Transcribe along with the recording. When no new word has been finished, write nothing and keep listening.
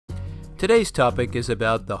Today's topic is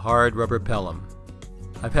about the hard rubber Pelham.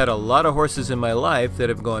 I've had a lot of horses in my life that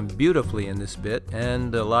have gone beautifully in this bit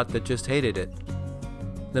and a lot that just hated it.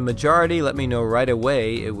 The majority let me know right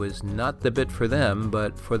away it was not the bit for them,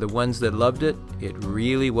 but for the ones that loved it, it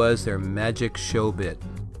really was their magic show bit.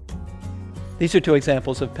 These are two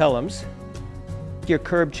examples of Pelhams. Your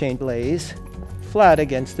curb chain lays flat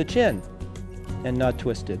against the chin and not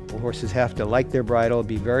twisted. The horses have to like their bridle,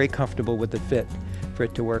 be very comfortable with the fit for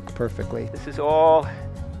it to work perfectly. This is all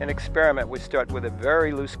an experiment. We start with a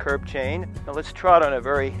very loose curb chain. Now let's trot on a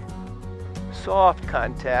very soft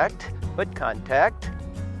contact, but contact.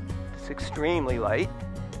 It's extremely light.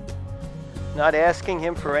 Not asking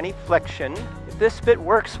him for any flexion. If this bit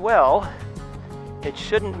works well, it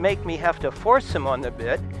shouldn't make me have to force him on the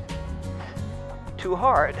bit too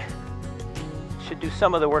hard. It should do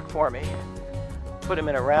some of the work for me. Put him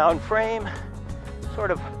in a round frame, sort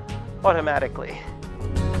of automatically.